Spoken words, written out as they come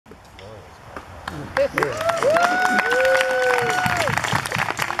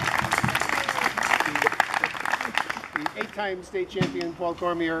Eight-time state champion Paul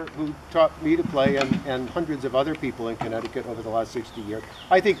Cormier, who taught me to play, and hundreds of other people in Connecticut over the last 60 years.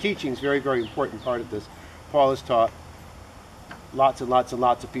 I think teaching is a very, very important part of this. Paul has taught lots and lots and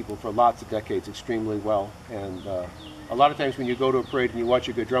lots of people for lots of decades extremely well. And a lot of times when you go to a parade and you watch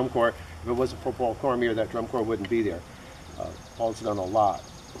a good drum corps, if it wasn't for Paul Cormier, that drum corps wouldn't be there. Paul's done a lot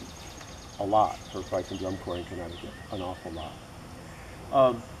for Fife and Drum Corps in Connecticut, an awful lot.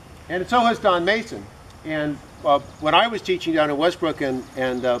 And so has Don Mason. And when I was teaching down in Westbrook and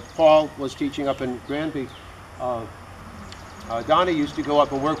Paul was teaching up in Granby, Donnie used to go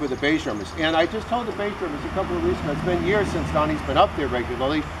up and work with the bass drummers. And I just told the bass drummers a couple of weeks ago, it's been years since Donnie's been up there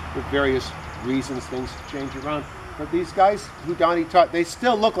regularly for various reasons, things change around. But these guys who Donnie taught, they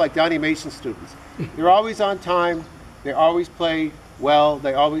still look like Donnie Mason students. They're always on time, they always play well,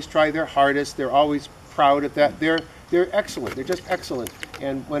 they always try their hardest, they're always proud of that. They're excellent, they're just excellent.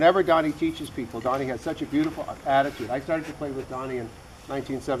 And whenever Donnie teaches people, Donnie has such a beautiful attitude. I started to play with Donnie in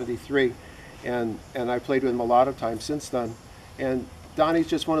 1973, and I played with him a lot of times since then. And Donnie's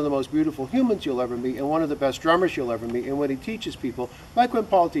just one of the most beautiful humans you'll ever meet, and one of the best drummers you'll ever meet. And when he teaches people, like when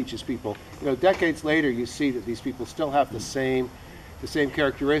Paul teaches people, you know, decades later you see that these people still have the same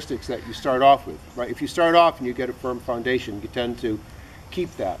characteristics that you start off with, right? If you start off and you get a firm foundation, you tend to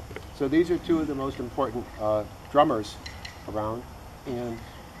keep that. So these are two of the most important drummers around. And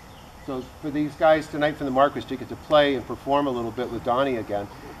so for these guys tonight from the Marquis to get to play and perform a little bit with Donnie again,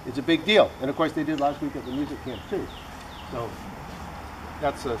 it's a big deal. And of course they did last week at the music camp too. So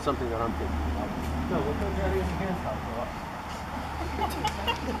that's something that I'm thinking about. So we'll put Daddy in the hand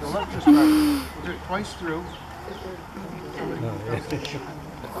so let's just try. We'll do it twice through.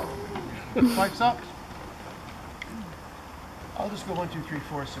 Pipes up. I'll just go 1, 2, 3,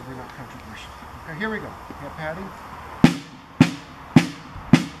 4 so we're not controversial. Okay, here we go. Yeah, padding.